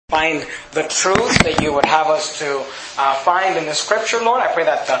find the truth that you would have us to find in the Scripture, Lord. I pray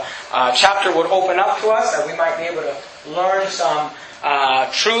that the chapter would open up to us, that we might be able to learn some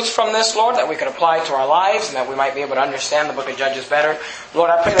truths from this, Lord, that we could apply to our lives, and that we might be able to understand the book of Judges better. Lord,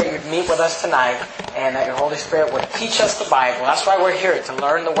 I pray that you'd meet with us tonight, and that your Holy Spirit would teach us the Bible. That's why we're here, to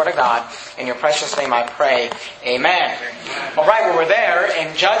learn the Word of God. In your precious name I pray. Amen. All right, well, we're there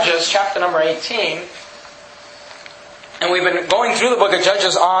in Judges chapter number 18. And we've been going through the book of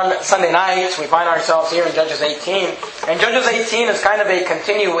Judges on Sunday nights. We find ourselves here in Judges 18. And Judges 18 is kind of a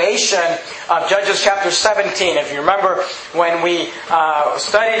continuation of Judges chapter 17. If you remember, when we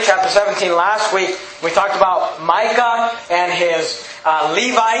studied chapter 17 last week, we talked about Micah and his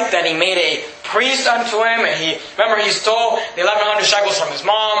Levite, that he made a priest unto him, and he stole the 1,100 shekels from his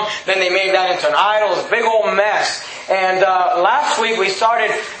mom, then they made that into an idol, this big old mess. And last week we started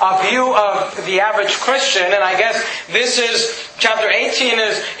a view of the average Christian, and I guess this is, chapter 18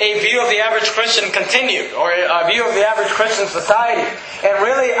 is a view of the average Christian continued, or a view of the average Christian society. And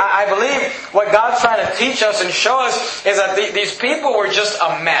really, I believe what God's trying to teach us and show us is that these people were just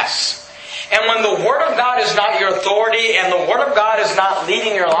a mess. And when the Word of God is not your authority, and the Word of God is not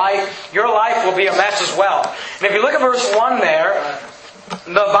leading your life will be a mess as well. And if you look at verse 1 there,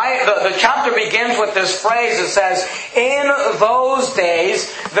 the chapter begins with this phrase. It says, "In those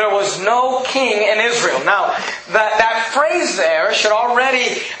days there was no king in Israel." Now, that phrase there should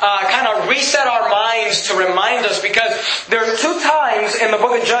already kind of reset our minds to remind us, because there are two times in the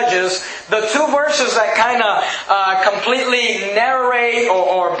book of Judges, the two verses that kind of completely narrate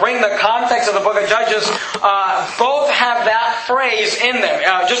or bring the context of the book of Judges, both have that phrase in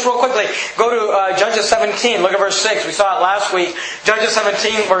them. Just real quickly, go to Judges 17. Look at verse 6. We saw it last week. Judges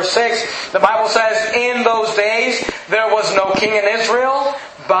 17 verse 6, the Bible says, "In those days there was no king in Israel,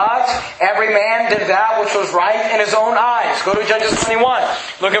 but every man did that which was right in his own eyes." Go to Judges 21.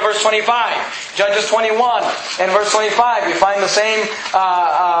 Look at verse 25. Judges 21 and verse 25. You find the same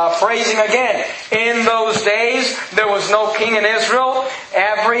phrasing again. "In those days there was no king in Israel.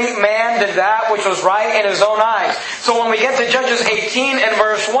 Every man did that which was right in his own eyes." So when we get to Judges 18 and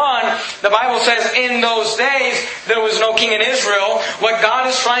verse 1, the Bible says, "In those days there was no king in Israel." What God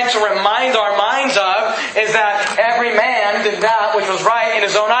is trying to remind our minds of is that every man did that which was right in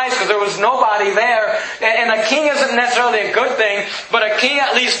his own eyes, because there was nobody there. And a king isn't necessarily a good thing, but a king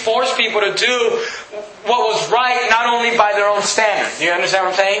at least forced people to do what was right, not only by their own standards. Do you understand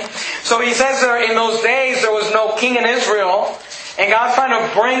what I'm saying? So he says there, in those days there was no king in Israel. And God's trying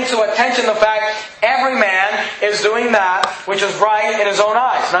to bring to attention the fact every man is doing that which is right in his own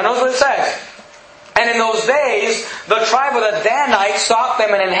eyes. Now notice what it says. "And in those days, the tribe of the Danites sought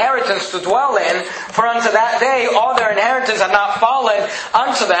them an inheritance to dwell in, for unto that day all their inheritance had not fallen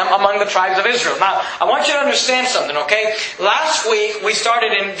unto them among the tribes of Israel." Now, I want you to understand something, okay? Last week, we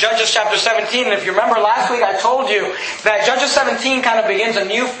started in Judges chapter 17, and if you remember last week, I told you that Judges 17 kind of begins a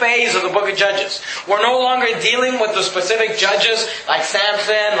new phase of the book of Judges. We're no longer dealing with the specific judges, like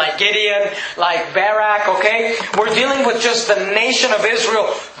Samson, like Gideon, like Barak, okay? We're dealing with just the nation of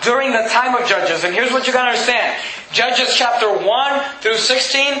Israel during the time of Judges. And here's what you got to understand. Judges chapter 1 through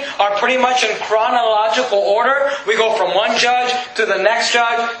 16 are pretty much in chronological order. We go from one judge to the next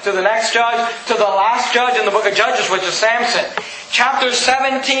judge, to the next judge, to the last judge in the book of Judges, which is Samson. Chapters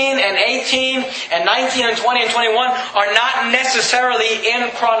 17 and 18 and 19 and 20 and 21 are not necessarily in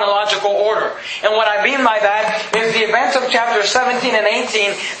chronological order. And what I mean by that is the events of chapters 17 and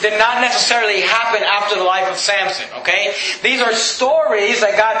 18 did not necessarily happen after the life of Samson, okay? These are stories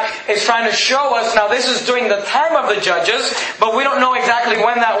that God is trying to show us. Now, this is during the time of the judges, but we don't know exactly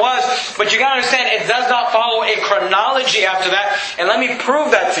when that was. But you gotta understand, it does not follow a chronology after that. And let me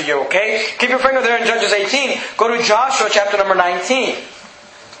prove that to you, okay? Keep your finger there in Judges 18. Go to Joshua chapter number 19.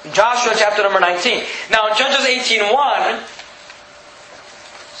 Joshua chapter number 19. Now in Judges 18:1,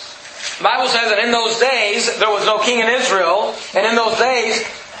 the Bible says that in those days there was no king in Israel, and in those days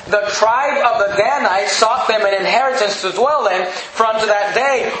the tribe of the Danites sought them an inheritance to dwell in, for unto that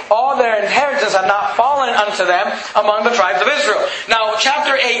day all their inheritance had not fallen unto them among the tribes of Israel. Now,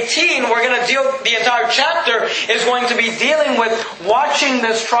 chapter 18, we're going to deal, the entire chapter is going to be dealing with watching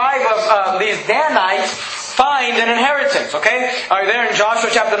this tribe of these Danites find an inheritance, okay? Are you there in Joshua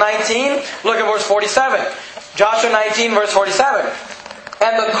chapter 19? Look at verse 47. Joshua 19 verse 47.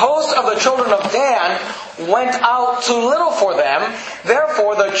 "And the coast of the children of Dan went out too little for them.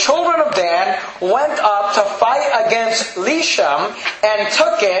 Therefore the children of Dan went up to fight against Leshem, and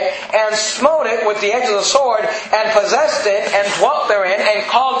took it, and smote it with the edge of the sword, and possessed it, and dwelt therein, and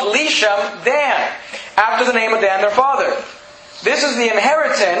called Leshem Dan, after the name of Dan their father. This is the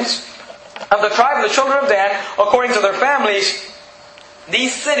inheritance of the tribe of the children of Dan, according to their families,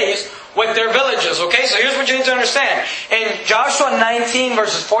 these cities with their villages. Okay, so here's what you need to understand. In Joshua 19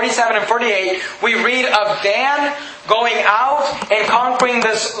 verses 47 and 48, we read of Dan going out and conquering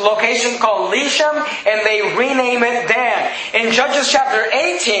this location called Leshem, and they rename it Dan. In Judges chapter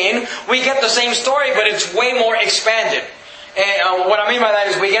 18, we get the same story, but it's way more expanded. And what I mean by that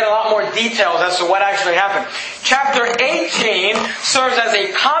is we get a lot more details as to what actually happened. Chapter 18 serves as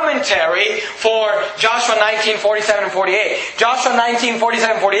a commentary for Joshua 19, 47 and 48. Joshua 19,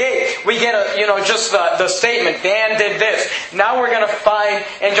 47 and 48, we get just the statement, Dan did this. Now we're going to find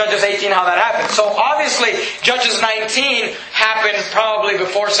in Judges 18 how that happened. So obviously, Judges 19 happened probably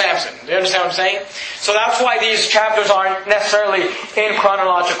before Samson. Do you understand what I'm saying? So that's why these chapters aren't necessarily in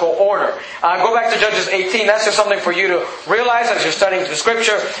chronological order. Go back to Judges 18. That's just something for you to realize as you're studying the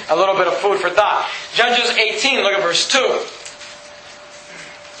Scripture. A little bit of food for thought. Judges 18, look at verse 2.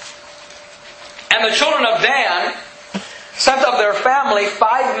 And the children of Dan sent of their family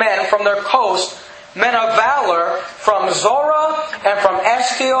 5 men from their coast, men of valor, from Zorah and from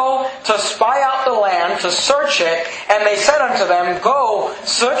Eshtaol, to spy out the land, to search it. And they said unto them, Go,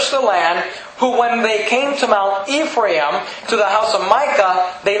 search the land. Who, when they came to Mount Ephraim, to the house of Micah,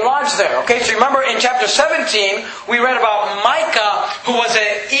 they lodged there. Okay, so remember in chapter 17, we read about Micah, who was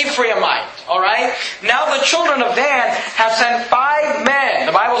an Ephraimite. Alright? Now the children of Dan have sent 5 men.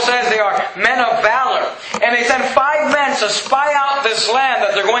 The Bible says they are men of valor. And they sent 5 men to spy out this land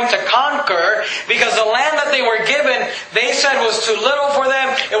that they're going to conquer, because the land that they were given, they said was too little for them.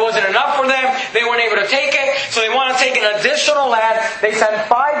 It wasn't enough for them. They weren't able to take it. So they want to take an additional land. They send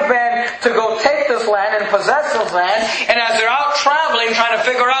 5 men to go take this land and possess this land. And as they're out traveling, trying to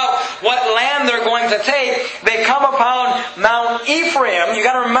figure out what land they're going to take, they come upon Mount Ephraim. You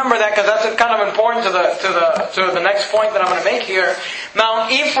got to remember that, because that's kind of important to the next point that I'm going to make here. Mount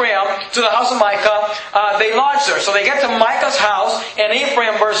Ephraim, to the house of Micah, they lodge there. So they get to Micah's house in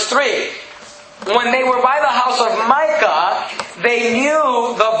Ephraim, verse 3. When they were by the house of Micah, they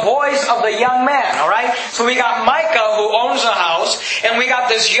knew the voice of the young man. Alright? So we got Micah, who owns the house, and we got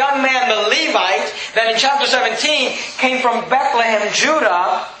this young man, the Levite, that in chapter 17 came from Bethlehem,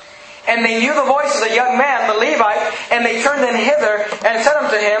 Judah. And they knew the voice of the young man, the Levite, and they turned in hither and said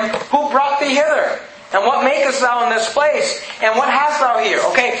unto him, Who brought thee hither? And what makest thou in this place? And what hast thou here?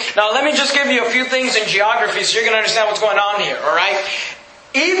 Okay, now let me just give you a few things in geography so you're going to understand what's going on here. Alright?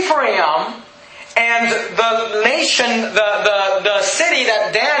 Ephraim and the nation, the city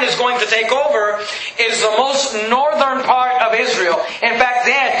that Dan is going to take over, is the most northern part of Israel. In fact,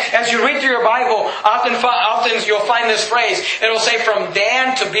 Dan, as you read through your Bible, often you'll find this phrase. It'll say from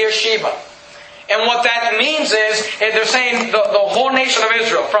Dan to Beersheba. And what that means is, they're saying the whole nation of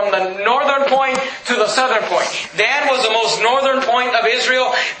Israel, from the northern point to the southern point. Dan was the most northern point of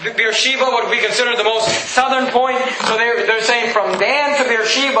Israel. Beersheba would be considered the most southern point. So they're saying from Dan to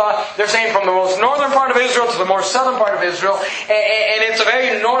Beersheba, they're saying from the most northern part of Israel to the more southern part of Israel. And it's a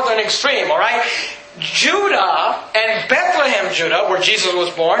very northern extreme, alright? Judah and Bethlehem, Judah, where Jesus was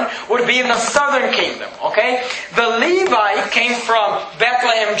born, would be in the southern kingdom. Okay? The Levite came from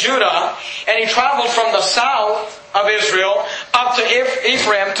Bethlehem, Judah, and he traveled from the south of Israel up to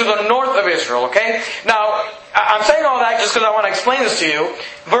Ephraim to the north of Israel. Okay? Now, I'm saying all that just because I want to explain this to you.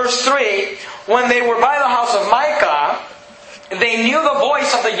 Verse 3, when they were by the house of Micah, they knew the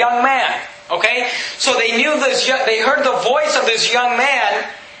voice of the young man. Okay? So they heard the voice of this young man,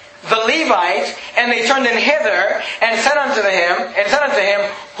 the Levite, and they turned in hither and said unto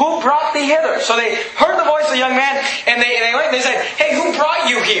him, Who brought thee hither? So they heard the voice of the young man, and they went and they said, Hey, who brought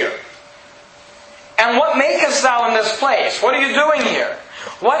you here? And what makest thou in this place? What are you doing here?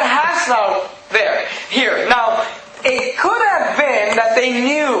 What hast thou here? Now, it could have been that they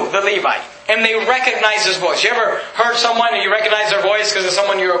knew the Levite, and they recognized his voice. You ever heard someone and you recognize their voice because it's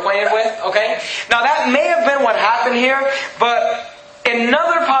someone you're acquainted with? Okay? Now that may have been what happened here, but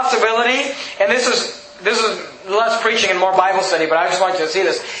another possibility, and this is less preaching and more Bible study, but I just want you to see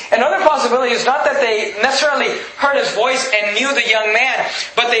this. Another possibility is not that they necessarily heard his voice and knew the young man,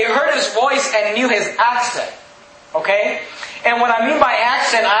 but they heard his voice and knew his accent. Okay? And what I mean by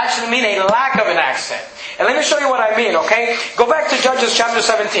accent, I actually mean a lack of an accent. And let me show you what I mean, okay? Go back to Judges chapter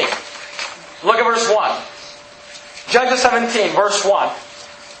 17. Look at verse 1. Judges 17, verse 1.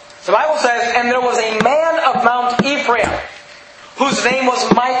 The Bible says, And there was a man of Mount Ephraim, whose name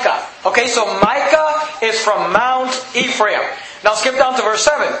was Micah. Okay, so Micah is from Mount Ephraim. Now skip down to verse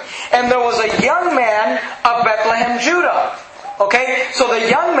 7. And there was a young man of Bethlehem, Judah. Okay, so the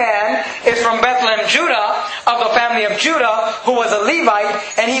young man is from Bethlehem, Judah, of the family of Judah, who was a Levite,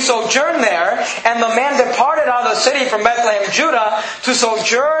 and he sojourned there. And the man departed out of the city from Bethlehem, Judah, to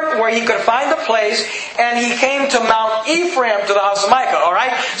sojourn where he could find a place, and he came to Mount Ephraim, to the house of Micah.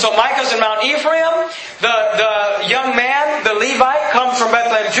 Alright? So Micah's in Mount Ephraim. The young man, the Levite, comes from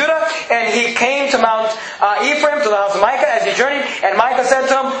Bethlehem, Judah, and he came to Mount Ephraim, to the house of Micah, as he journeyed. And Micah said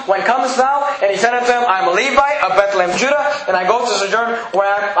to him, When comest thou? And he said unto him, I am a Levite of Bethlehem, Judah, and I go to sojourn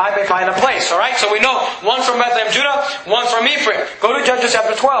where I may find a place. Alright? So we know one's from Bethlehem, Judah, one's from Ephraim. Go to Judges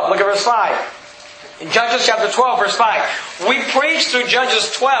chapter 12. Look at verse 5. In Judges chapter 12, verse 5. We preached through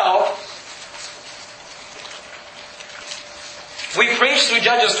Judges 12. We preached through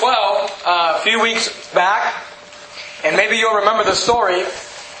Judges 12 a few weeks back. And maybe you'll remember the story.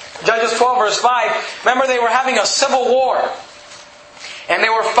 Judges 12 verse 5. Remember, they were having a civil war. And they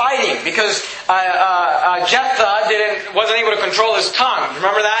were fighting because Jephthah wasn't able to control his tongue.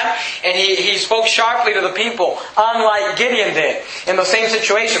 Remember that? And he spoke sharply to the people, unlike Gideon did in the same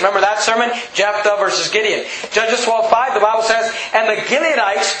situation. Remember that sermon? Jephthah versus Gideon. Judges 12:5, the Bible says, And the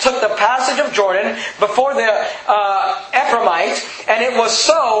Gileadites took the passage of Jordan before the Ephraimites, and it was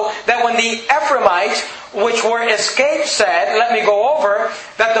so that when the Ephraimites which were escaped said, Let me go over,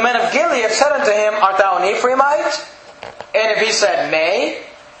 that the men of Gilead said unto him, Art thou an Ephraimite? And if he said, Nay,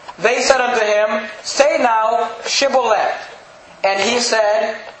 they said unto him, Say now, Shibboleth. And he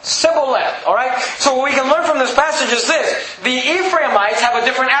said, Sibboleth. Alright? So what we can learn from this passage is this. The Ephraimites have a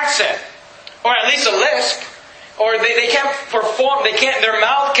different accent. Or at least a lisp. Or they can't perform, their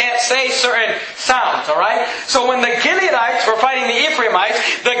mouth can't say certain sounds. Alright? So when the Gileadites were fighting the Ephraimites,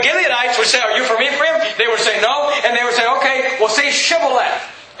 the Gileadites would say, Are you from Ephraim? They would say, No. And they would say, Okay, well say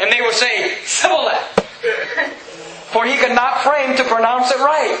Shibboleth. And they would say, Sibboleth. For he could not frame to pronounce it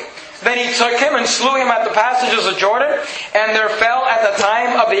right. Then he took him and slew him at the passages of Jordan. And there fell at the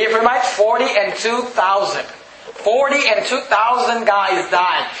time of the Ephraimites 42,000. 42,000 guys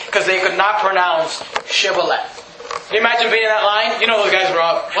died because they could not pronounce Shibboleth. Can you imagine being in that line? You know those guys were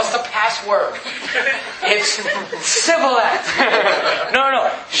up. What's the password? It's Sibboleth. No.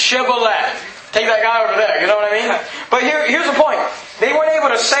 Shibboleth. Take that guy over there. You know what I mean? But here's the point. They weren't able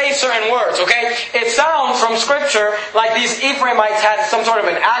to say certain words, okay? It sounds from Scripture like these Ephraimites had some sort of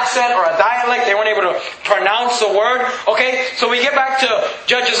an accent or a dialect. They weren't able to pronounce the word, okay? So we get back to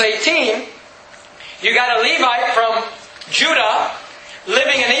Judges 18. You got a Levite from Judah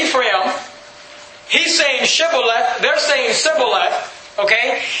living in Ephraim. He's saying Shibboleth. They're saying Sibboleth.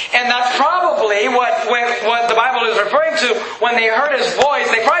 Okay? And that's probably what the Bible is referring to when they heard his voice.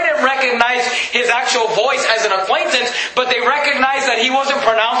 They probably didn't recognize his actual voice as an acquaintance, but they recognized that he wasn't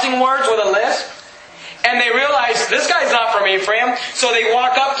pronouncing words with a lisp. And they realized, this guy's not from Ephraim. So they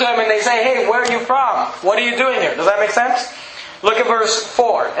walk up to him and they say, Hey, where are you from? What are you doing here? Does that make sense? Look at verse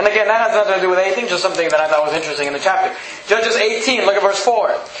 4. And again, that has nothing to do with anything, just something that I thought was interesting in the chapter. Judges 18, look at verse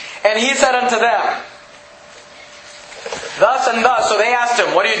 4. And he said unto them, Thus and thus. So they asked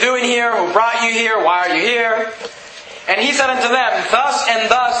him, What are you doing here? Who brought you here? Why are you here? And he said unto them, Thus and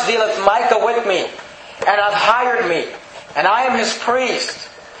thus dealeth Micah with me, and hath hired me, and I am his priest.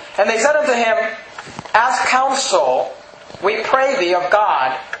 And they said unto him, Ask counsel, we pray thee, of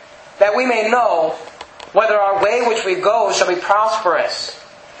God, that we may know whether our way which we go shall be prosperous.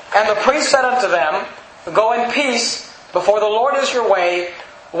 And the priest said unto them, Go in peace, before the Lord is your way,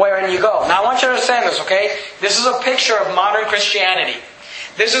 wherein you go. Now I want you to understand this, okay? This is a picture of modern Christianity.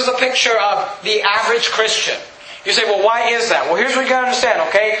 This is a picture of the average Christian. You say, well, why is that? Well, here's what you gotta understand,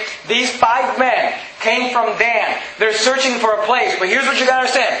 okay? These 5 men came from Dan. They're searching for a place, but here's what you gotta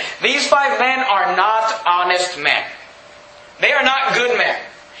understand. These 5 men are not honest men. They are not good men.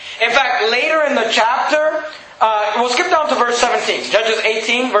 In fact, later in the chapter, we'll skip down to verse 17. Judges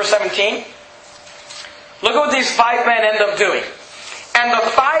 18, verse 17. Look at what these 5 men end up doing. And the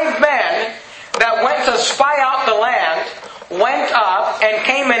 5 men that went to spy out the land went up and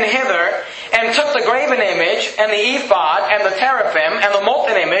came in hither and took the graven image and the ephod and the teraphim and the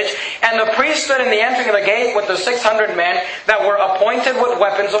molten image, and the priest stood in the entering of the gate with the 600 men that were appointed with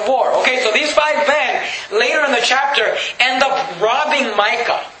weapons of war. Okay, so these 5 men later in the chapter end up robbing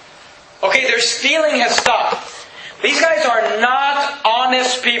Micah. Okay, they're stealing his stuff. These guys are not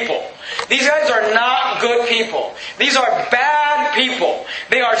honest people. These guys are not good people. These are bad people.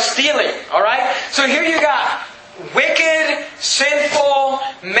 They are stealing. Alright? So here you got wicked, sinful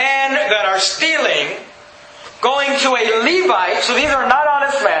men that are stealing, going to a Levite, so these are not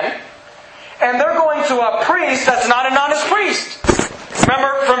honest men, and they're going to a priest that's not an honest priest.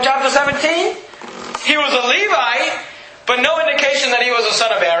 Remember from chapter 17? He was a Levite, but no indication that he was a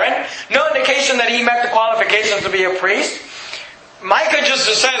son of Aaron. No indication that he met the qualifications to be a priest. Micah just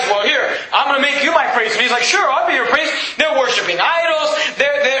says, well, here, I'm going to make you my priest. And he's like, sure, I'll be your priest. They're worshiping idols.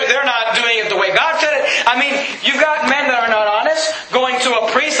 They're not doing it the way God said it. I mean, you've got men that are not honest, going to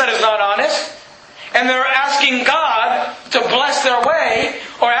a priest that is not honest, and they're asking God to bless their way,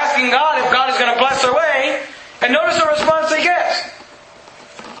 or asking God if God is going to bless their way. And notice the response they get.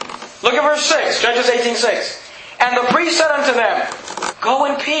 Look at verse 6, Judges 18:6. And the priest said unto them, go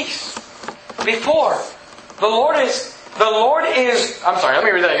in peace. Before the Lord is, let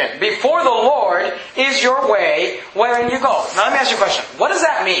me read that again. Before the Lord is your way, wherein you go. Now let me ask you a question. What does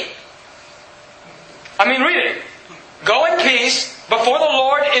that mean? I mean, read it. Go in peace, before the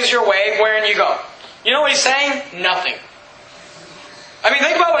Lord is your way, wherein you go. You know what he's saying? Nothing. I mean,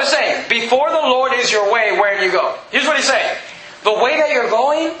 think about what he's saying. Before the Lord is your way, wherein you go. Here's what he's saying. The way that you're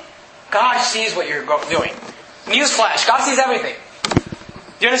going, God sees what you're doing. Newsflash, God sees everything.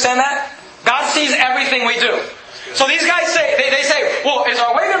 Do you understand that? God sees everything we do. So these guys say, they say, well, is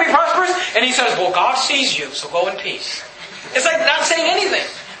our way going to be prosperous? And he says, well, God sees you, so go in peace. It's like not saying anything.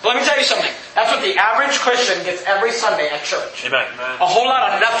 But let me tell you something. That's what the average Christian gets every Sunday at church. Amen. A whole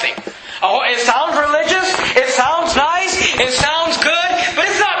lot of nothing. It sounds religious. It sounds nice. It sounds good. But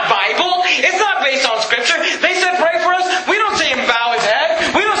it's not Bible. It's not based on Scripture. They said pray for us. We don't see him bow his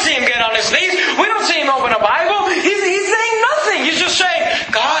head. We don't see him get on his knees. We don't see him open a Bible. He's saying nothing. He's just saying,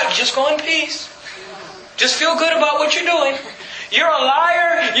 God, just go in peace. Just feel good about what you're doing. You're a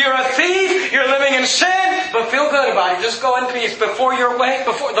liar, you're a thief, you're living in sin, but feel good about it. Just go in peace. Before your way,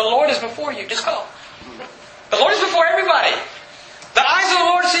 the Lord is before you. Just go. The Lord is before everybody. The eyes of the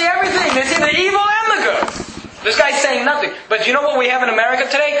Lord see everything. They see the evil and the good. This guy's saying nothing. But you know what we have in America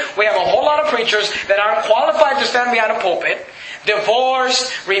today? We have a whole lot of preachers that aren't qualified to stand behind a pulpit. Divorced,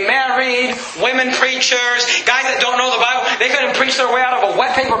 remarried, women preachers, guys that don't know the Bible. They couldn't preach their way out of a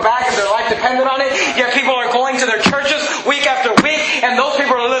wet paper bag if their life depended on it. Yet people are going to their churches week after week, and those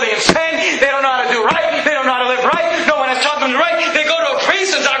people are living in sin. They don't know how to do right. They don't know how to live right. No one has taught them to right. They go to a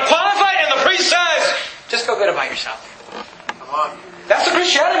priest that's not qualified, and the priest says, just feel good about yourself. That's the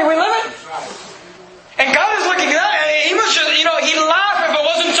Christianity we live in. And God is looking at that, and He must just, He'd laugh if it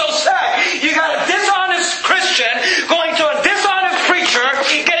wasn't so sad. You got a dishonest Christian going to a dishonest preacher,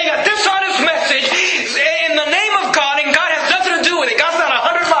 getting a dishonest message in the name of God, and God has nothing to do with it. God's not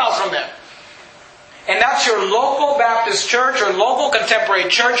 100 miles from them. And that's your local Baptist church, your local contemporary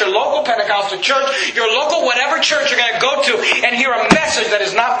church, your local Pentecostal church, your local whatever church you're going to go to and hear a message that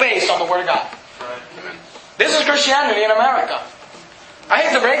is not based on the Word of God. This is Christianity in America. I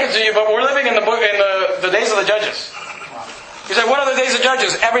hate to break it to you, but we're living in the days of the judges. You say, what are the days of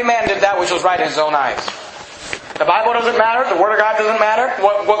judges? Every man did that which was right in his own eyes. The Bible doesn't matter. The Word of God doesn't matter.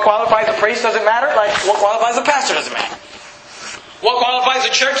 What qualifies a priest doesn't matter. Like what qualifies a pastor doesn't matter. What qualifies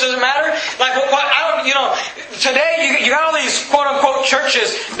a church doesn't matter. Like today you got all these quote unquote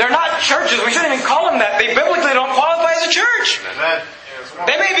churches. They're not churches. We shouldn't even call them that. They biblically don't qualify as a church.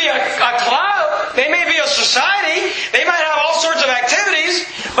 They may be a club. They may be a society. They might have all sorts of activities.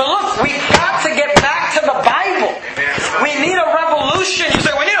 But look, we've got to get back to the Bible. We need a revolution. You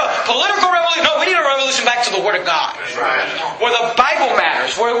say, we need a political revolution. No, we need a revolution back to the Word of God. Where the Bible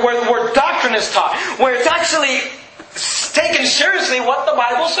matters. Where doctrine is taught. Where it's actually taken seriously what the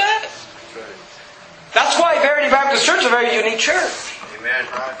Bible says. That's why Verity Baptist Church is a very unique church.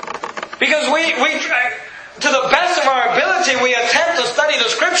 Because we to the best of our ability, we attempt to study the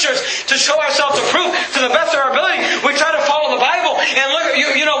Scriptures to show ourselves approved. To the best of our ability, we try to follow the Bible. And look,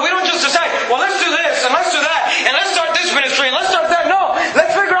 we don't just decide, well, let's do this, and let's do that, and let's start this ministry, and let's start that. No,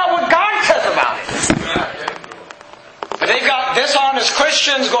 let's figure out what God says about it. But they've got dishonest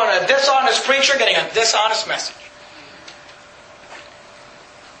Christians going to a dishonest preacher, getting a dishonest message.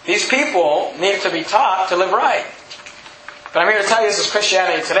 These people need to be taught to live right. But I'm here to tell you this is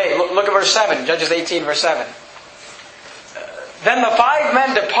Christianity today. Look at verse 7, Judges 18, verse 7. Then the 5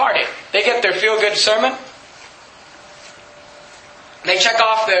 men departed. They get their feel-good sermon. They check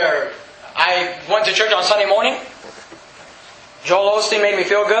off I went to church on Sunday morning. Joel Osteen made me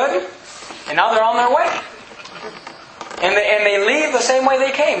feel good. And now they're on their way. And they leave the same way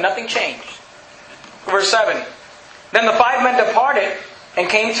they came. Nothing changed. Verse 7. Then the 5 men departed and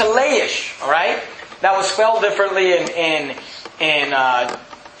came to Laish. Alright? That was spelled differently in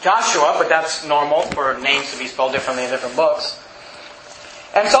Joshua, but that's normal for names to be spelled differently in different books.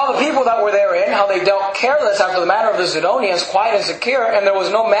 And saw the people that were therein, how they dealt careless after the manner of the Zidonians, quiet and secure, and there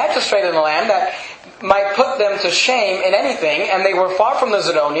was no magistrate in the land that might put them to shame in anything, and they were far from the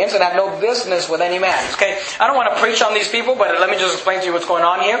Zidonians and had no business with any man. Okay, I don't want to preach on these people, but let me just explain to you what's going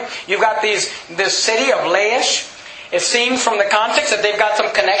on here. You've got this city of Laish. It seems from the context that they've got some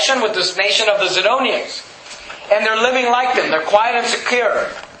connection with this nation of the Zidonians. and they're living like them. They're quiet and secure.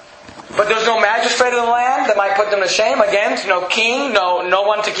 But there's no magistrate in the land that might put them to shame. Again, no king, no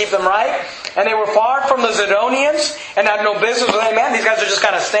one to keep them right. And they were far from the Zidonians and had no business with any man. These guys are just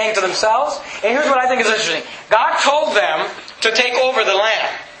kind of staying to themselves. And here's what I think is interesting. God told them to take over the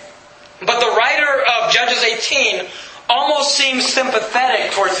land. But the writer of Judges 18 almost seems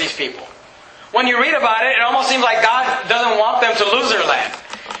sympathetic towards these people. When you read about it, it almost seems like God doesn't want them to lose their land.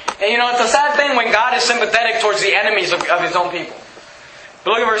 And it's a sad thing when God is sympathetic towards the enemies of His own people.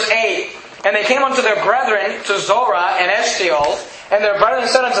 But look at verse 8. And they came unto their brethren to Zorah and Eshtaol, and their brethren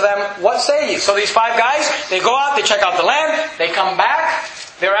said unto them, What say ye? So these 5 guys, they go out, they check out the land, they come back,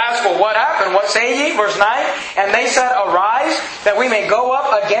 they're asked, Well, what happened? What say ye? Verse 9. And they said, Arise, that we may go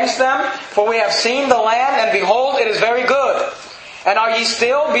up against them, for we have seen the land, and behold, it is very good. And are ye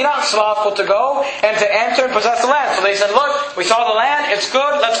still? Be not slothful to go, and to enter and possess the land. So they said, Look, we saw the land, it's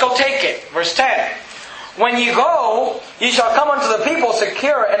good, let's go take it. Verse 10. When ye go, ye shall come unto the people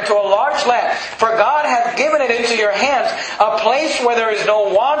secure and to a large land. For God hath given it into your hands, a place where there is no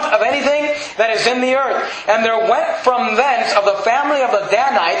want of anything that is in the earth. And there went from thence of the family of the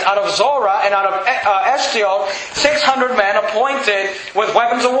Danites, out of Zorah and out of Eshtaol, 600 men appointed with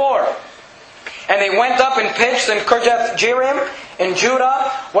weapons of war. And they went up and pitched in Kirjath-jearim in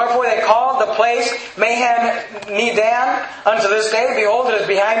Judah, wherefore they called the place Mahan-Nedan unto this day. Behold, it is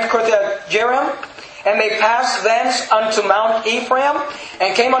behind Kirjath-jearim. And they passed thence unto Mount Ephraim,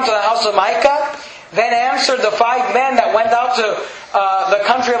 and came unto the house of Micah. Then answered the 5 men that went out to the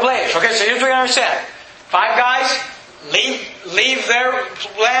country of Laish. Okay, so here's what we understand. 5 guys leave their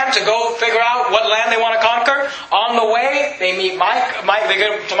land to go figure out what land they want to conquer. On the way, they meet Micah. They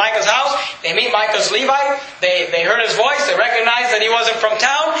go to Micah's house. They meet Micah's Levite. They heard his voice. They recognize that he wasn't from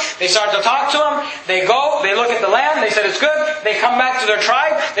town. They start to talk to him. They go. They look at the land. They said it's good. They come back to their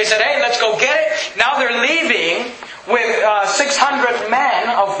tribe. They said, Hey, let's go get it. Now they're leaving with 600 men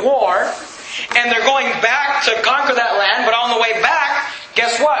of war. And they're going back to conquer that land. But on the way back,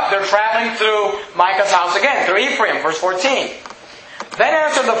 guess what? They're traveling through Micah's house again, through Ephraim, verse 14. Then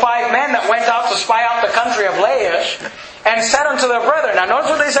answered the 5 men that went out to spy out the country of Laish, and said unto their brethren. Now notice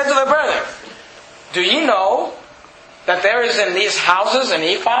what they said to their brethren. Do ye know that there is in these houses an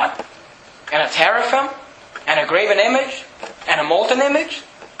ephod, and a teraphim, and a graven image, and a molten image?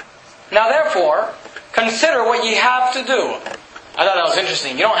 Now therefore, consider what ye have to do. I thought that was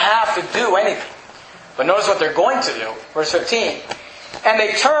interesting. You don't have to do anything. But notice what they're going to do. Verse 15. And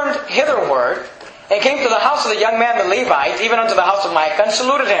they turned hitherward, and came to the house of the young man the Levite, even unto the house of Micah, and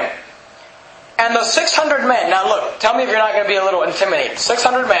saluted him. And the 600 men, now look, tell me if you're not going to be a little intimidated.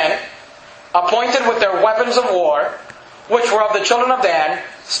 600 men, appointed with their weapons of war, which were of the children of Dan,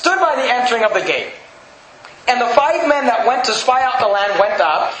 stood by the entering of the gate. And the 5 men that went to spy out the land went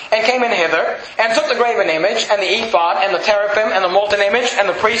up, and came in hither, and took the graven image, and the ephod, and the teraphim, and the molten image, and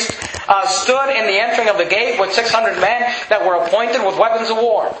the priest stood in the entering of the gate with 600 men that were appointed with weapons of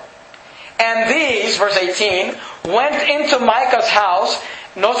war. And these, verse 18, went into Micah's house.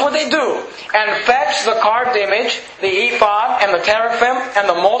 Notice what they do. And fetched the carved image, the ephod, and the teraphim, and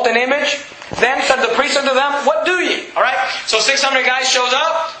the molten image. Then said the priest unto them, What do ye? Alright, so 600 guys shows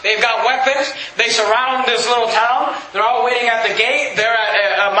up. They've got weapons. They surround this little town. They're all waiting at the gate. They're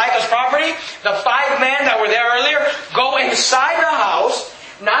at Micah's property. The 5 men that were there earlier go inside the house.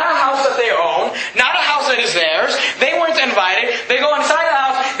 Not a house that they own. Not a house that is theirs. They weren't invited. They go inside the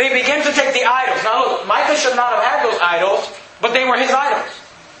house. They begin to take the idols. Now look, Micah should not have had those idols, but they were his idols.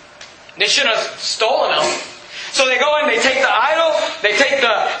 They shouldn't have stolen them. So they go in, they take the idol, they take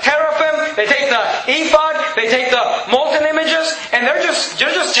the teraphim, they take the ephod, they take the molten images, and they're just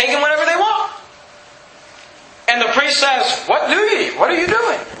taking whatever they want. And the priest says, What do ye? What are you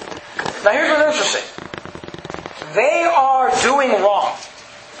doing? Now here's what's interesting. They are doing wrong.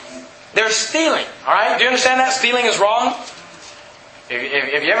 They're stealing. Alright? Do you understand that? Stealing is wrong.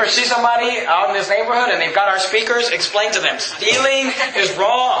 If you ever see somebody out in this neighborhood and they've got our speakers, explain to them. Stealing is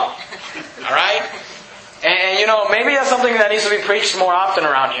wrong. Alright? And maybe that's something that needs to be preached more often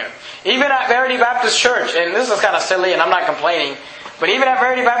around here. Even at Verity Baptist Church, and this is kind of silly and I'm not complaining, but even at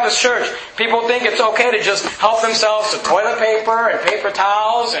Verity Baptist Church, people think it's okay to just help themselves to toilet paper and paper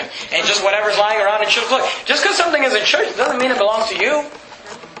towels and just whatever's lying around in church. Look, just because something is in church doesn't mean it belongs to you.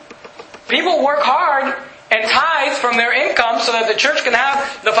 People work hard and tithe from their income so that the church can have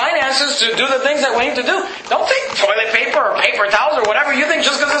the finances to do the things that we need to do. Don't think toilet paper or paper towels or whatever you think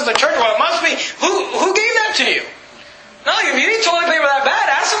just because it's the church. Well, it must be. Who gave that to you? No, if you need toilet paper that bad,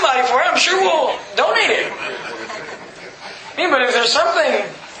 ask somebody for it. I'm sure we'll donate it. But if there's something,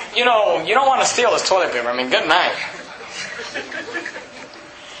 you don't want to steal, it's toilet paper. Good night.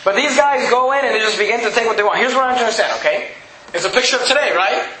 But these guys go in and they just begin to take what they want. Here's what I understand, okay? It's a picture of today,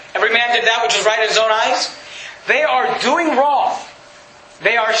 right? Every man did that which is right in his own eyes. They are doing wrong.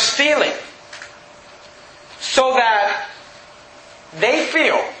 They are stealing. So that they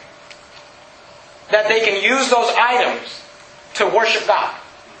feel that they can use those items to worship God.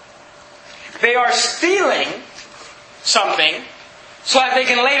 They are stealing something so that they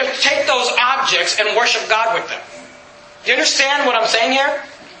can later take those objects and worship God with them. Do you understand what I'm saying here?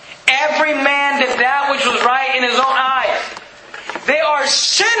 Every man did that which was right in his own eyes. They are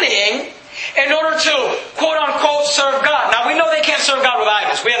sinning in order to, quote unquote, serve God. Now we know they can't serve God with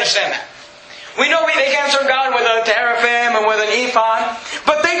idols. We understand that. We know they can't serve God with a teraphim and with an ephod.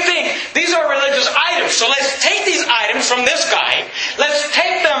 But they think these are religious items. So let's take these items from this guy. Let's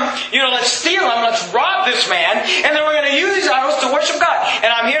take them, let's steal them. Let's rob this man. And then we're going to use these idols to worship God.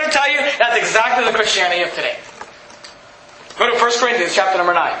 And I'm here to tell you that's exactly the Christianity of today. Go to 1 Corinthians chapter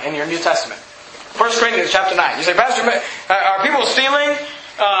number 9 in your New Testament. 1 Corinthians chapter 9. You say, Pastor, are people stealing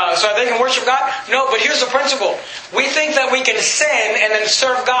so that they can worship God? No, but here's the principle. We think that we can sin and then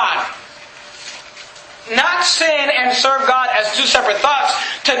serve God. Not sin and serve God as two separate thoughts.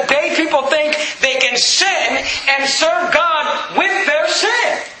 Today people think they can sin and serve God with their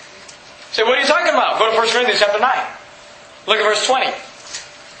sin. So what are you talking about? Go to 1 Corinthians chapter 9. Look at verse 20.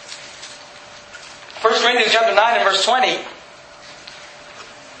 1 Corinthians chapter 9 and verse 20.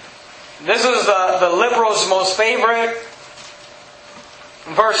 This is the liberals' most favorite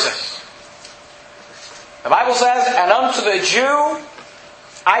verses. The Bible says, "And unto the Jew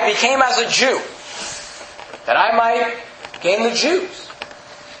I became as a Jew, that I might gain the Jews.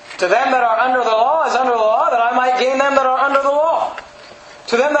 To them that are under the law as under the law, that I might gain them that are under the law.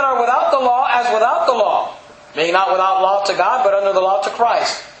 To them that are without the law as without the law, being not without law to God, but under the law to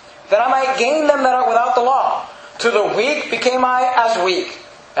Christ, that I might gain them that are without the law. To the weak became I as weak,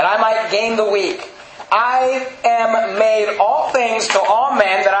 that I might gain the weak. I am made all things to all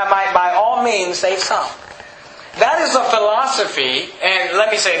men, that I might by all means save some." That is a philosophy, and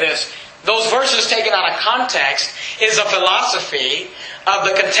let me say this. Those verses taken out of context is a philosophy of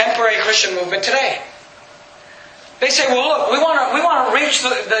the contemporary Christian movement today. They say, well look, we want to reach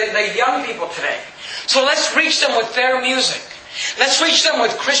the young people today. So let's reach them with their music. Let's reach them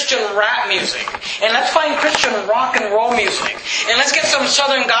with Christian rap music. And let's find Christian rock and roll music. And let's get some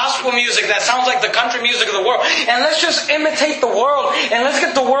southern gospel music that sounds like the country music of the world. And let's just imitate the world. And let's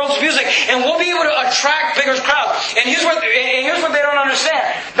get the world's music. And we'll be able to attract bigger crowds. And here's what they don't understand.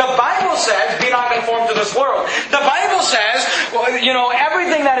 The Bible says, "Be not conformed to this world." The Bible says,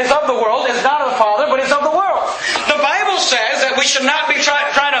 everything that is of the world is not of the Father, but is of the world. The Bible says that we should not be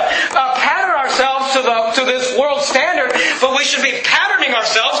trying to pattern ourselves to this world standard, but we should be patterning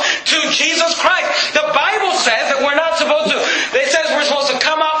ourselves to Jesus Christ. The Bible says that we're not supposed to. It says we're supposed to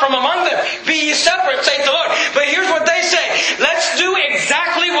come out from among them. Be ye separate, saith the Lord. But here's what they say. Let's do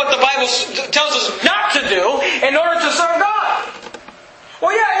exactly what the Bible tells us not to do in order to serve God.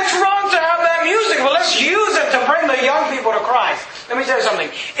 Well, yeah, it's wrong to have that music, but let's use it to bring the young people to Christ. Let me tell you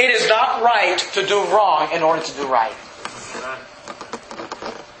something. It is not right to do wrong in order to do right.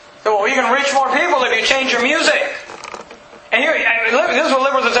 So, well, you can reach more people if you change your music. And here, this is what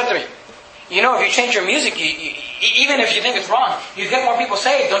liberals have said to me. If you change your music, even if you think it's wrong, you get more people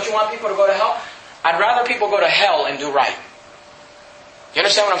saved. Don't you want people to go to hell? I'd rather people go to hell and do right. You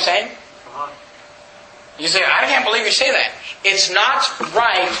understand what I'm saying? You say, I can't believe you say that. It's not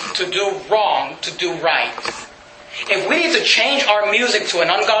right to do wrong to do right. If we need to change our music to an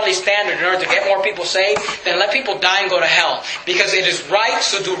ungodly standard in order to get more people saved, then let people die and go to hell. Because it is right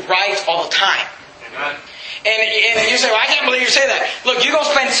to do right all the time. Amen. And you say, well, I can't believe you say that. Look, you go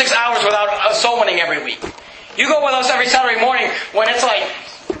spend 6 hours without a soul winning every week. You go with us every Saturday morning when it's like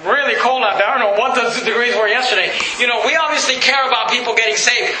really cold out there. I don't know what the degrees were yesterday. We obviously care about people getting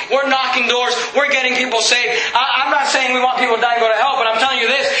saved. We're knocking doors. We're getting people saved. I'm not saying we want people to die and go to hell, but I'm telling you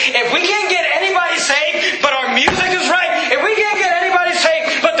this. If we can't get anybody saved, but our music is right, if we can't get anybody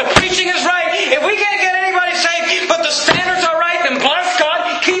saved, but the preaching is right, if we can't get anybody saved, but the standards are right, then bless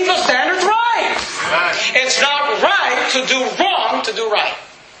God, keep the standards right. It's not right to do wrong to do right.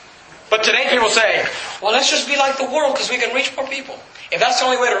 But today people say, well, let's just be like the world because we can reach more people. If that's the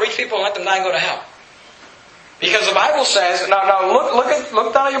only way to reach people, let them die and go to hell. Because the Bible says, now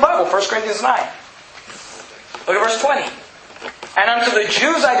look down at your Bible, 1 Corinthians 9. Look at verse 20. "And unto the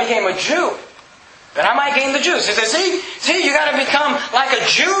Jews I became a Jew, that I might gain the Jews." He says, see, you got to become like a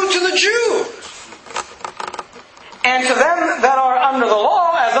Jew to the Jews. "And to them that are under the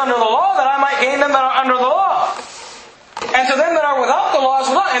law, as under the law, that I might gain them that are under the law. And to them that are without the law as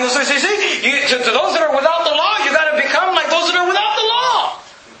without." And so to those that are without the law, you got to become like those that are without the law.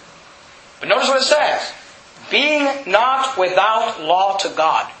 it says. Being not without law to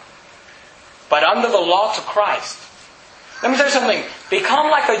God, but under the law to Christ. Let me tell you something. Become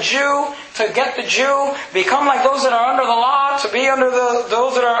like a Jew to get the Jew. Become like those that are under the law to be under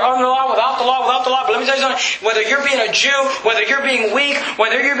those that are under the law, without the law, without the law. But let me tell you something. Whether you're being a Jew, whether you're being weak,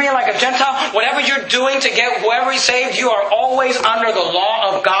 whether you're being like a Gentile, whatever you're doing to get whoever is saved, you are always under the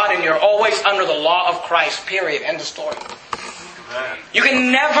law of God and you're always under the law of Christ. Period. End of story. You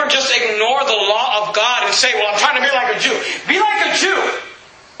can never just ignore the law of God and say, well, I'm trying to be like a Jew. Be like a Jew.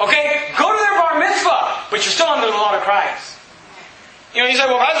 Okay? Go to their bar mitzvah, but you're still under the law of Christ. You say,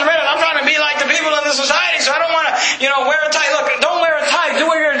 well, Pastor Bennett, I'm trying to be like the people in the society, so I don't want to, wear a tie. Look, don't wear a tie. Do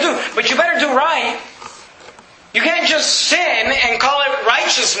what you're going to do. But you better do right. You can't just sin and call it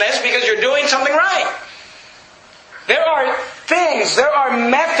righteousness because you're doing something right. There are things, there are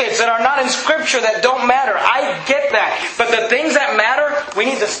methods that are not in Scripture that don't matter. I get that. But the things that matter, we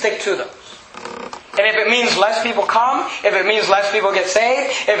need to stick to them. And if it means less people come, if it means less people get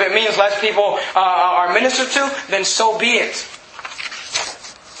saved, if it means less people are ministered to, then so be it.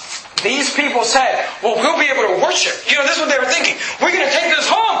 These people said, well, we'll be able to worship. This is what they were thinking. We're going to take this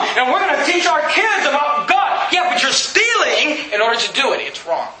home and we're going to teach our kids about God. Yeah, but you're stealing in order to do it. It's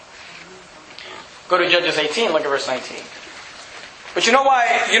wrong. Go to Judges 18, look at verse 19. But you know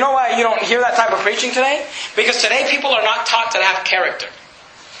why you don't hear that type of preaching today? Because today people are not taught to have character.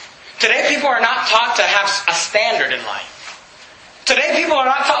 Today people are not taught to have a standard in life. Today people are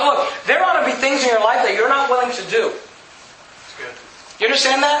not taught, look, there ought to be things in your life that you're not willing to do. That's good. You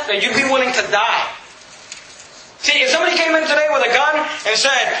understand that? That you'd be willing to die. See, if somebody came in today with a gun and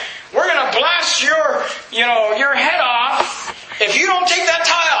said, we're going to blast your head off if you don't take that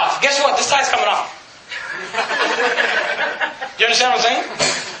tie off, guess what? This tie's coming off. You understand what I'm saying?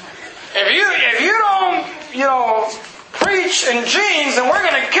 If you don't, preach in jeans, then we're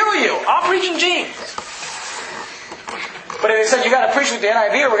going to kill you. I'll preach in jeans. But if they said you got to preach with the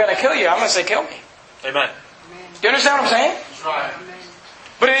NIV or we're going to kill you, I'm going to say kill me. Amen. You understand what I'm saying? That's right.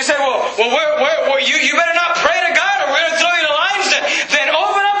 But if you say, you better not pray to God or we're going to throw you in the lion's den, then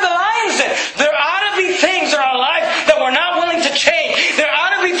open up the lion's den. There ought to be things in our life that we're not willing to change. There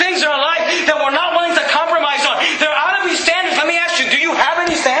ought to be things in our life that we're not willing to compromise on. There ought to be standards. Let me ask you, do you have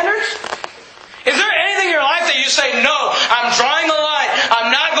any standards? Is there anything in your life that you say, no, I'm drawing the line,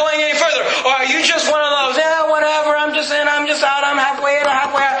 I'm not going any further? Or are you just one of those, whatever, I'm just in, I'm just out, I'm halfway in, I'm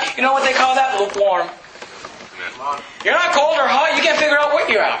halfway out. You know what they call that? Lukewarm. You're not cold or hot, you can't figure out what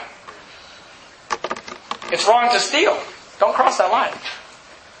you're at. It's wrong to steal. Don't cross that line.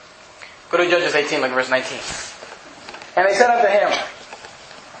 Go to Judges 18, look at verse 19. And they said unto him,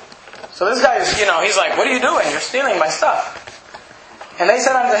 so this guy is, he's like, what are you doing? You're stealing my stuff. And they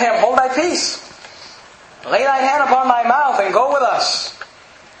said unto him, hold thy peace. Lay thy hand upon thy mouth and go with us.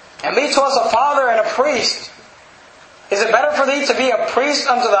 And be to us a father and a priest. Is it better for thee to be a priest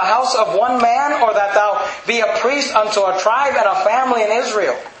unto the house of one man, or that thou be a priest unto a tribe and a family in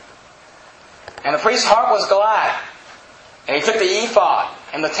Israel? And the priest's heart was glad. And he took the ephod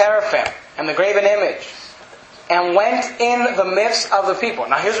and the teraphim and the graven image and went in the midst of the people.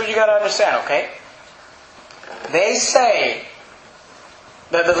 Now here's what you got to understand, okay? They say,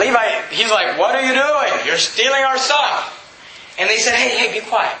 the Levite, he's like, what are you doing? You're stealing our stuff. And they said, hey, be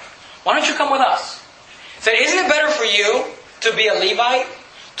quiet. Why don't you come with us? Said, isn't it better for you to be a Levite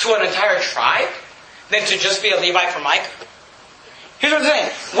to an entire tribe than to just be a Levite for Micah? Here's what I'm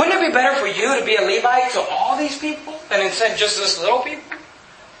saying. Wouldn't it be better for you to be a Levite to all these people than instead just this little people?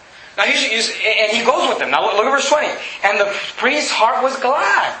 Now, and he goes with them. Now, look at verse 20. And the priest's heart was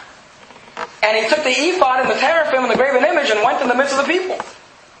glad. And he took the ephod and the teraphim and the graven image and went in the midst of the people.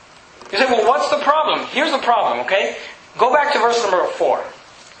 You say, well, what's the problem? Here's the problem, okay? Go back to verse number 4.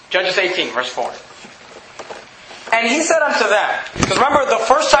 Judges 18, verse 4. And he said unto them, because remember, the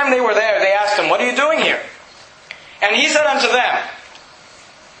first time they were there, they asked him, what are you doing here? And he said unto them,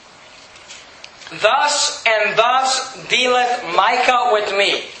 thus and thus dealeth Micah with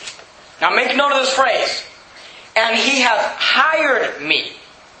me. Now make note of this phrase. And he hath hired me.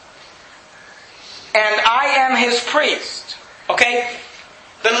 And I am his priest. Okay?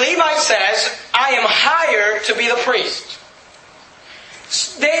 The Levite says, I am hired to be the priest.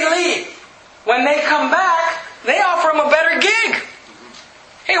 They leave. When they come back, they offer him a better gig.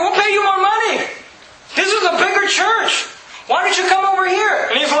 Hey, we'll pay you more money. This is a bigger church. Why don't you come over here?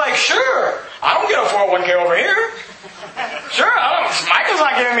 And he's like, sure. I don't get a 401k over here. Sure, Michael's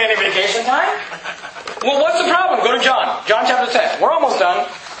not giving me any vacation time. Well, what's the problem? Go to John. John chapter 10. We're almost done.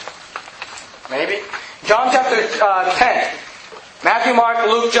 Maybe. John chapter 10. Matthew, Mark,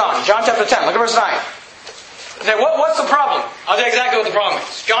 Luke, John. John chapter 10. Look at verse 9. You say, what's the problem? I'll tell you exactly what the problem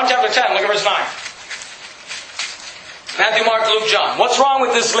is. John chapter 10. Look at verse 9. Matthew, Mark, Luke, John. What's wrong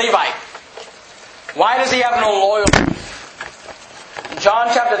with this Levite? Why does he have no loyalty? John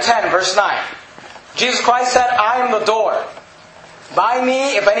chapter 10, verse 9. Jesus Christ said, I am the door. By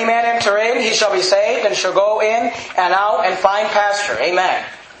me, if any man enter in, he shall be saved, and shall go in and out and find pasture. Amen.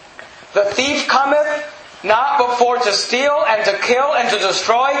 The thief cometh not but for to steal and to kill and to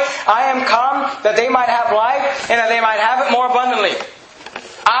destroy. I am come that they might have life, and that they might have it more abundantly.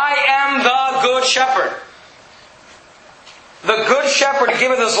 I am the good shepherd. The good shepherd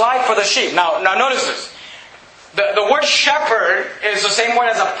giveth his life for the sheep. Now notice this. The word shepherd is the same word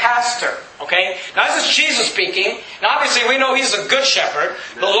as a pastor. Okay? Now this is Jesus speaking. Now obviously we know He's a good shepherd.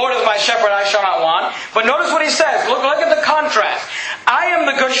 The Lord is my shepherd, I shall not want. But notice what He says. Look at the contrast. I am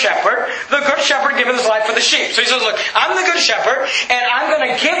the good shepherd. The good shepherd giveth his life for the sheep. So He says, look, I'm the good shepherd, and I'm going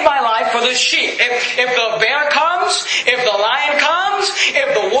to give my life for the sheep. If the bear comes, if the lion comes, if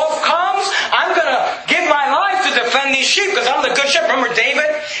the wolf comes, I'm going to give my life to defend these sheep, because I'm the good shepherd. Remember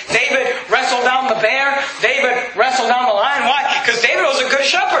David? David wrestled down the bear. David wrestled down the lion. Why? Because David was a good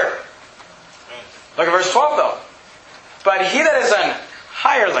shepherd. Look at verse 12 though. But he that is an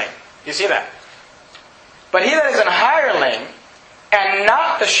hireling, you see that? But he that is an hireling, and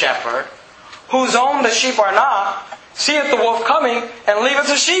not the shepherd, whose own the sheep are not, seeth the wolf coming, and leaveth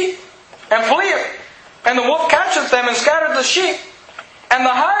the sheep, and fleeth. And the wolf catcheth them, and scattereth the sheep. And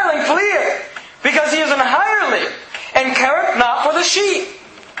the hireling fleeth, because he is an hireling, and careth not for the sheep.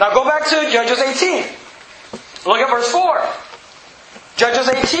 Now go back to Judges 18. Look at verse 4. Judges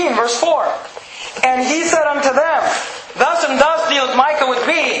 18, verse 4. And he said unto them, Thus and thus deals Micah with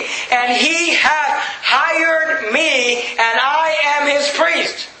me, and he hath hired me, and I am his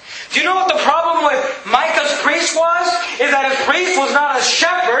priest. Do you know what the problem with Micah's priest was? Is that his priest was not a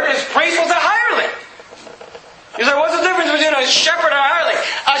shepherd, his priest was a hireling. You say, what's the difference between a shepherd and a hireling?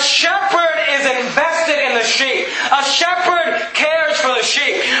 A shepherd is invested in the sheep. A shepherd cares for the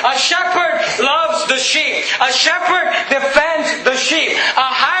sheep. A shepherd loves the sheep. A shepherd defends the sheep. A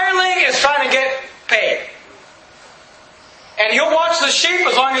hireling is trying to get paid. And he'll watch the sheep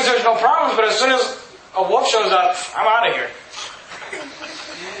as long as there's no problems, but as soon as a wolf shows up, I'm out of here.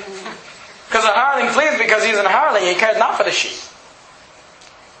 Because a hireling flees because he's a hireling. He cares not for the sheep.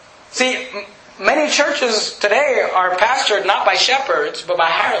 See, many churches today are pastored not by shepherds, but by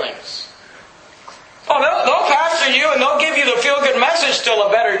hirelings. Oh, they'll pastor you and they'll give you the feel-good message till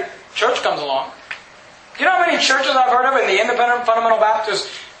a better church comes along. Do you know how many churches I've heard of in the independent fundamental Baptist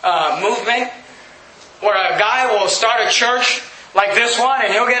movement? Where a guy will start a church like this one, and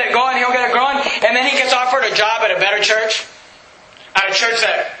he'll get it going, he'll get it growing, and then he gets offered a job at a better church, at a church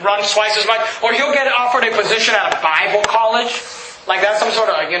that runs twice as much, or he'll get offered a position at a Bible college, like that's some sort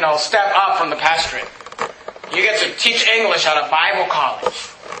of, step up from the pastorate. You get to teach English at a Bible college.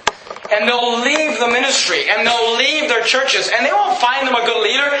 And they'll leave the ministry, and they'll leave their churches, and they won't find them a good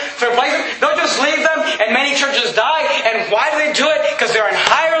leader to replace them. They'll just leave them, and many churches die. And why do they do it? Because they're a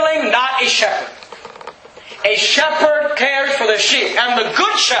hireling, not a shepherd. A shepherd cares for the sheep. And the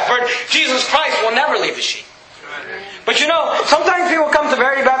good shepherd, Jesus Christ, will never leave the sheep. But sometimes people come to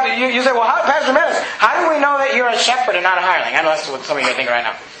very Baptist. You say, well, Pastor Menace, how do we know that you're a shepherd and not a hireling? I know that's what some of you are thinking right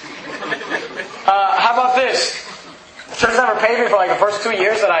now. How about this? Church never paid me for like the first 2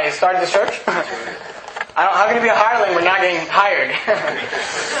 years that I started this church. How can you be a hireling when not getting hired?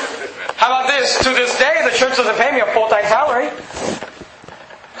 How about this? To this day, the church doesn't pay me a full-time salary.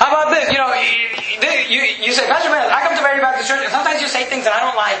 How about this? You say, Pastor Man, I come to Mary Baptist Church, and sometimes you say things and I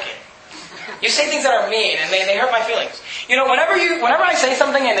don't like it. You say things that are mean, and they hurt my feelings. Whenever I say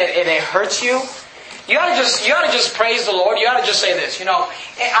something and it hurts you, you ought to just praise the Lord. You ought to just say this.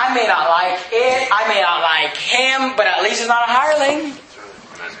 I may not like it, I may not like him, but at least he's not a hireling.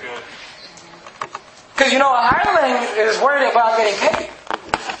 Because a hireling is worried about getting paid.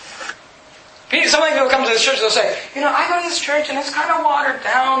 Some people come to this church and they'll say, I go to this church and it's kind of watered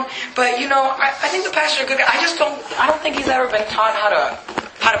down, but I think the pastor's a good guy. I don't think he's ever been taught how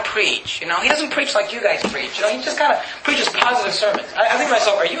to preach. He doesn't preach like you guys preach. He just kind of preaches positive sermons. I think to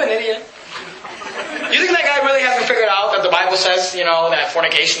myself, are you an idiot? You think that guy really hasn't figured out that the Bible says, that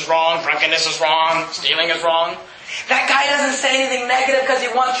fornication is wrong, drunkenness is wrong, stealing is wrong? That guy doesn't say anything negative because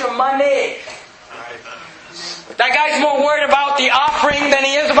he wants your money. That guy's more worried about the offering than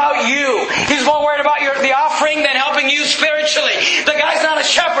he is about you. He's more worried about the offering than helping you spiritually. The guy's not a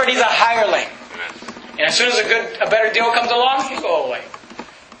shepherd, he's a hireling. And as soon as a better deal comes along, he'll go away.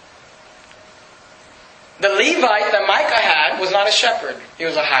 The Levite that Micah had was not a shepherd, he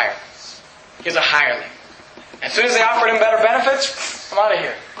was a hireling. He was a hireling. As soon as they offered him better benefits, I'm out of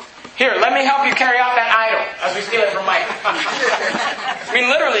here. Here, let me help you carry out that idol as we steal it from Micah.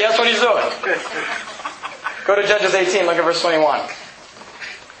 Literally, that's what he's doing. Go to Judges 18, look at verse 21.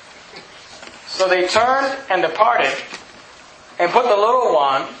 So they turned and departed, and put the little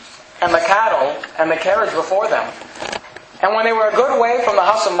one, and the cattle, and the carriage before them. And when they were a good way from the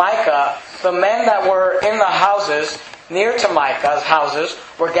house of Micah, the men that were in the houses near to Micah's houses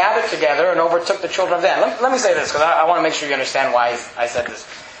were gathered together and overtook the children of Dan. Let me say this, because I want to make sure you understand why I said this.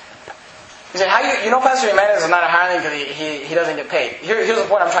 He said, Pastor Jimenez is not a hireling because he doesn't get paid. Here's the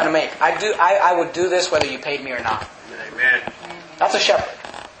point I'm trying to make. I would do this whether you paid me or not. Amen. That's a shepherd.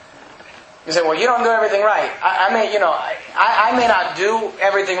 You say, well, you don't do everything right. I may not do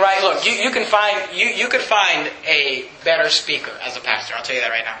everything right. Look, you could find a better speaker as a pastor. I'll tell you that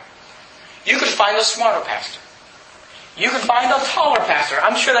right now. You could find a smarter pastor. You could find a taller pastor.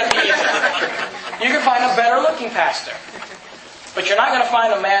 I'm sure that'd be easier. You could find a better looking pastor. But you're not going to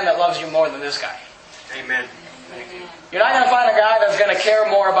find a man that loves you more than this guy. Amen. You're not going to find a guy that's going to care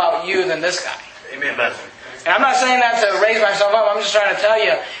more about you than this guy. Amen. And I'm not saying that to raise myself up. I'm just trying to tell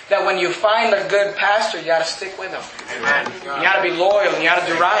you that when you find a good pastor, you got to stick with him. Amen. You got to be loyal and you got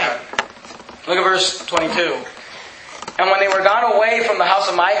to do right. Look at verse 22. And when they were gone away from the house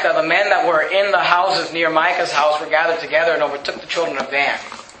of Micah, the men that were in the houses near Micah's house were gathered together and overtook the children of Dan.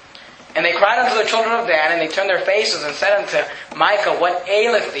 And they cried unto the children of Dan, and they turned their faces and said unto Micah, What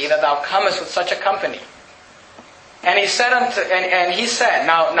aileth thee that thou comest with such a company? And he said,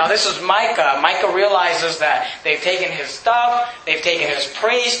 now this is Micah. Micah realizes that they've taken his stuff, they've taken his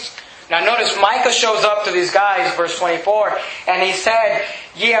priest. Now notice Micah shows up to these guys, verse 24, and he said,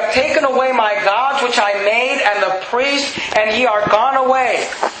 Ye have taken away my gods which I made, and the priest, and ye are gone away.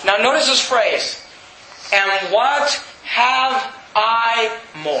 Now notice this phrase, And what have I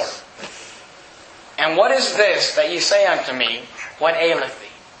more? And what is this that ye say unto me, What aileth thee?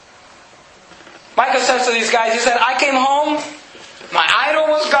 Micah says to these guys, he said, I came home, my idol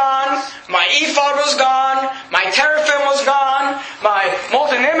was gone, my ephod was gone, my teraphim was gone, my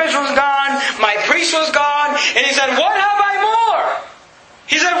molten image was gone, my priest was gone, and he said, what have I more?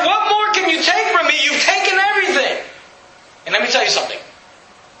 He said, what more can you take from me? You've taken everything. And let me tell you something.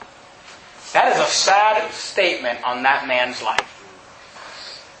 That is a sad statement on that man's life.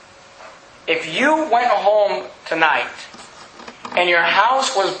 If you went home tonight and your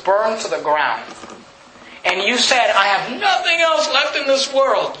house was burned to the ground, and you said, I have nothing else left in this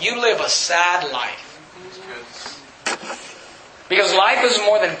world, you live a sad life. Because life is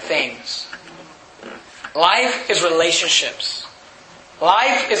more than things. Life is relationships.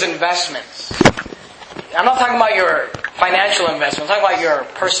 Life is investments. I'm not talking about your financial investments, I'm talking about your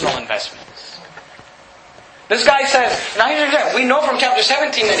personal investments. This guy says, now here's the thing, we know from chapter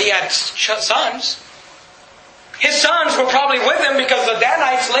 17 that he had sons. His sons were probably with him because the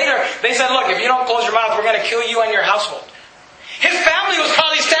Danites later, they said, look, if you don't close your mouth, we're going to kill you and your household. His family was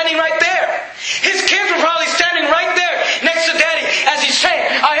probably standing right there. His kids were probably standing right there next to Daddy as he's saying,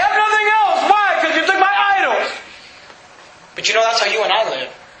 I have nothing else. Why? Because you took my idols. But you know, that's how you and I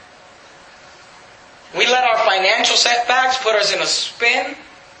live. We let our financial setbacks put us in a spin.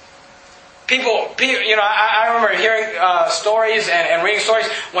 People, I remember hearing stories and reading stories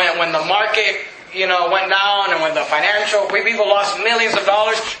when the market went down, and when the people lost millions of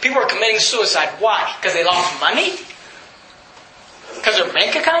dollars, people were committing suicide. Why? Because they lost money? Because their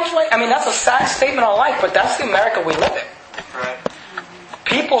bank accounts went? I mean, that's a sad statement on life, but that's the America we live in. Right.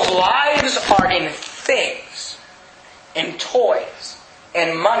 People's lives are in things, in toys,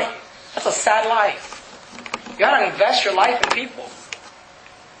 in money. That's a sad life. You got to invest your life in people.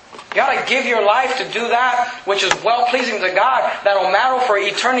 You got to give your life to do that which is well-pleasing to God, that will matter for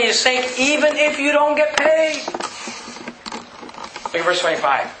eternity's sake, even if you don't get paid. Look at verse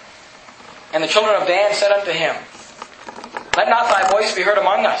 25. And the children of Dan said unto him, Let not thy voice be heard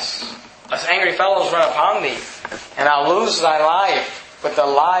among us, lest angry fellows run upon thee, and thou lose thy life with the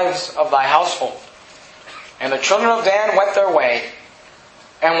lives of thy household. And the children of Dan went their way.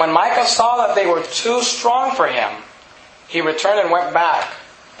 And when Micah saw that they were too strong for him, he returned and went back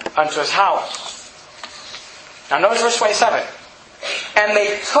unto his house. Now notice verse 27. And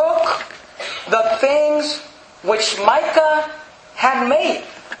they took the things which Micah had made,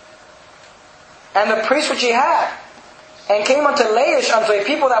 and the priest which he had, and came unto Laish, unto a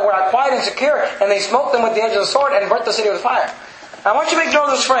people that were quiet and secure, and they smote them with the edge of the sword, and burnt the city with fire. Now I want you to make note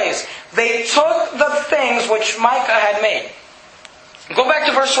of this phrase. They took the things which Micah had made. Go back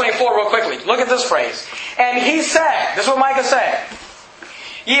to verse 24 real quickly. Look at this phrase. And he said, this is what Micah said,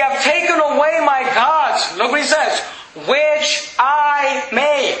 Ye have taken away my gods, look what he says, which I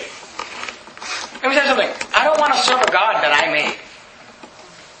made. Let me tell you something. I don't want to serve a God that I made.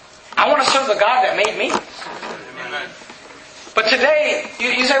 I want to serve the God that made me. But today,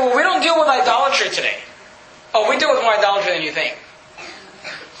 you say, well, we don't deal with idolatry today. Oh, we deal with more idolatry than you think.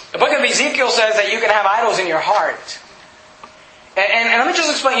 The book of Ezekiel says that you can have idols in your heart. And let me just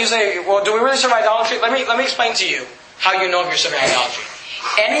explain. You say, well, do we really serve idolatry? Let me explain to you how you know if you're serving idolatry.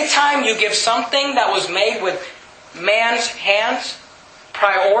 Anytime you give something that was made with man's hands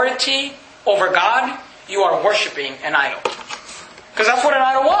priority over God, you are worshiping an idol. Because that's what an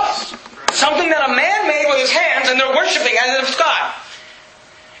idol was. Something that a man made with his hands, and they're worshiping as if it's God.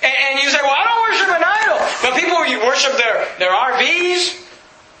 And you say, well, I don't worship an idol. But people worship their RVs.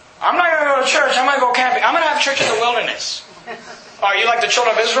 I'm not going to go to church. I'm going to go camping. I'm going to have church in the wilderness. Are you like the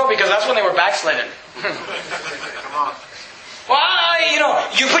children of Israel? Because that's when they were backslidden.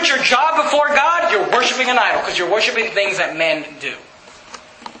 Well, you put your job before God, you're worshiping an idol. Because you're worshiping things that men do.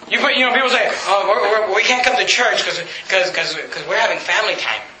 People say, oh, we can't come to church because we're having family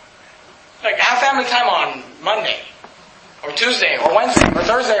time. Like, have family time on Monday, or Tuesday, or Wednesday, or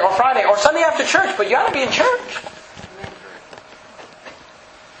Thursday, or Friday, or Sunday after church, but you ought to be in church.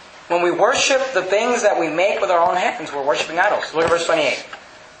 When we worship the things that we make with our own hands, we're worshiping idols. Look at verse 28.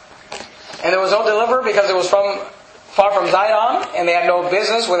 And there was no deliverer because it was far from Zidon, and they had no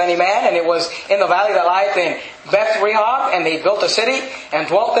business with any man, and it was in the valley that lieth in Beth Rehob, and they built a city, and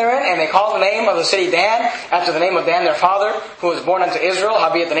dwelt therein, and they called the name of the city Dan, after the name of Dan their father, who was born unto Israel,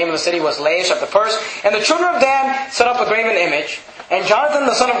 howbeit the name of the city was Laish at the first. And the children of Dan set up a graven image, and Jonathan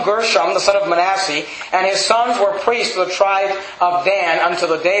the son of Gershom, the son of Manasseh, and his sons were priests of the tribe of Dan until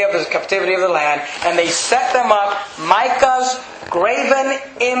the day of the captivity of the land, and they set them up Micah's graven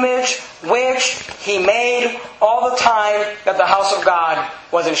image, which he made all the time that the house of God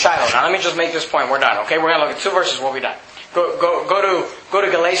was in Shiloh. Now let me just make this point. We're done. Okay, we're going to look at 2 verses. We'll be done. Go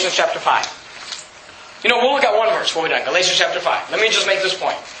to Galatians chapter 5. We'll look at 1 verse. We'll be done. Galatians chapter 5. Let me just make this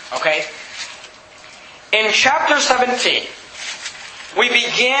point. Okay. In chapter 17, we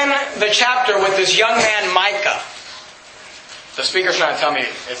begin the chapter with this young man Micah. The speaker's trying to tell me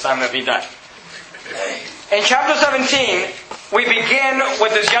it's time to be done. In chapter 17, we begin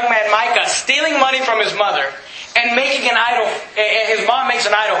with this young man Micah stealing money from his mother and making an idol. His mom makes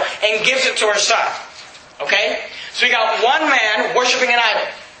an idol and gives it to her son. Okay? So we got one man worshiping an idol.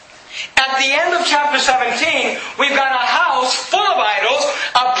 At the end of chapter 17, we've got a house full of idols,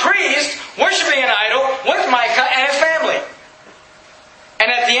 a priest worshiping an idol with Micah and his family. And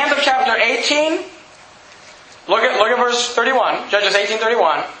at the end of chapter 18, look at verse 31, Judges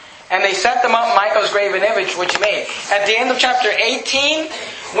 18:31. And they set them up Micah's graven image, which he made. At the end of chapter 18,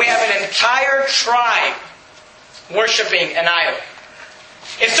 we have an entire tribe worshiping an idol.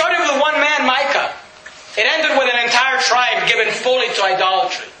 It started with one man, Micah. It ended with an entire tribe given fully to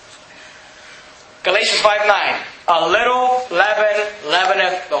idolatry. Galatians 5:9. A little leaven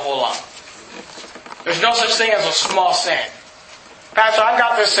leaveneth the whole lump. There's no such thing as a small sin. Pastor, I've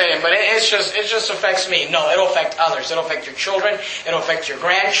got this sin, but it just affects me. No, it'll affect others. It'll affect your children. It'll affect your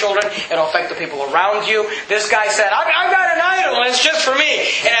grandchildren. It'll affect the people around you. This guy said, I've got an idol and it's just for me.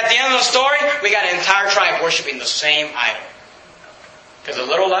 And at the end of the story, we got an entire tribe worshiping the same idol. Because a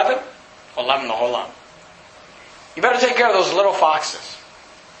little leaven will leaven the whole lump. You better take care of those little foxes.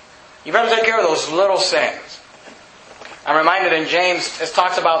 You better take care of those little sins. I'm reminded in James, it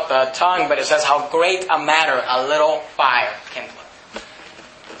talks about the tongue, but it says how great a matter a little fire kindleth.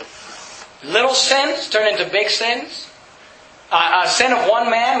 Little sins turn into big sins. A sin of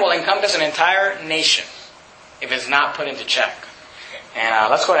one man will encompass an entire nation if it's not put into check. And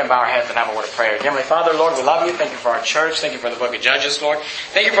let's go ahead and bow our heads and have a word of prayer. Heavenly Father, Lord, we love you. Thank you for our church. Thank you for the book of Judges, Lord.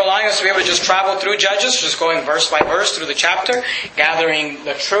 Thank you for allowing us to be able to just travel through Judges, just going verse by verse through the chapter, gathering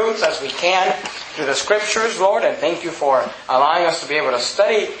the truths as we can through the Scriptures, Lord. And thank you for allowing us to be able to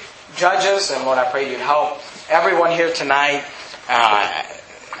study Judges. And Lord, I pray you'd help everyone here tonight.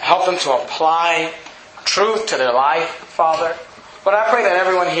 Help them to apply truth to their life, Father. But I pray that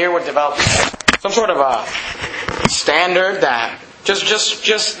everyone here would develop some sort of a standard that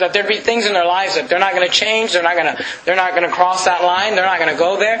just that there be things in their lives that they're not going to change. They're not going to cross that line. They're not going to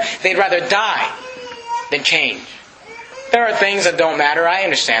go there. They'd rather die than change. There are things that don't matter. I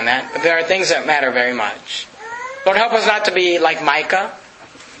understand that, but there are things that matter very much. Lord, help us not to be like Micah,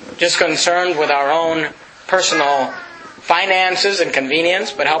 just concerned with our own personal finances and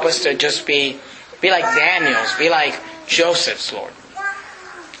convenience, but help us to just be like Daniel's, be like Joseph's, Lord.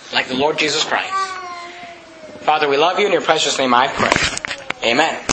 Like the Lord Jesus Christ. Father, we love you. In your precious name I pray. Amen.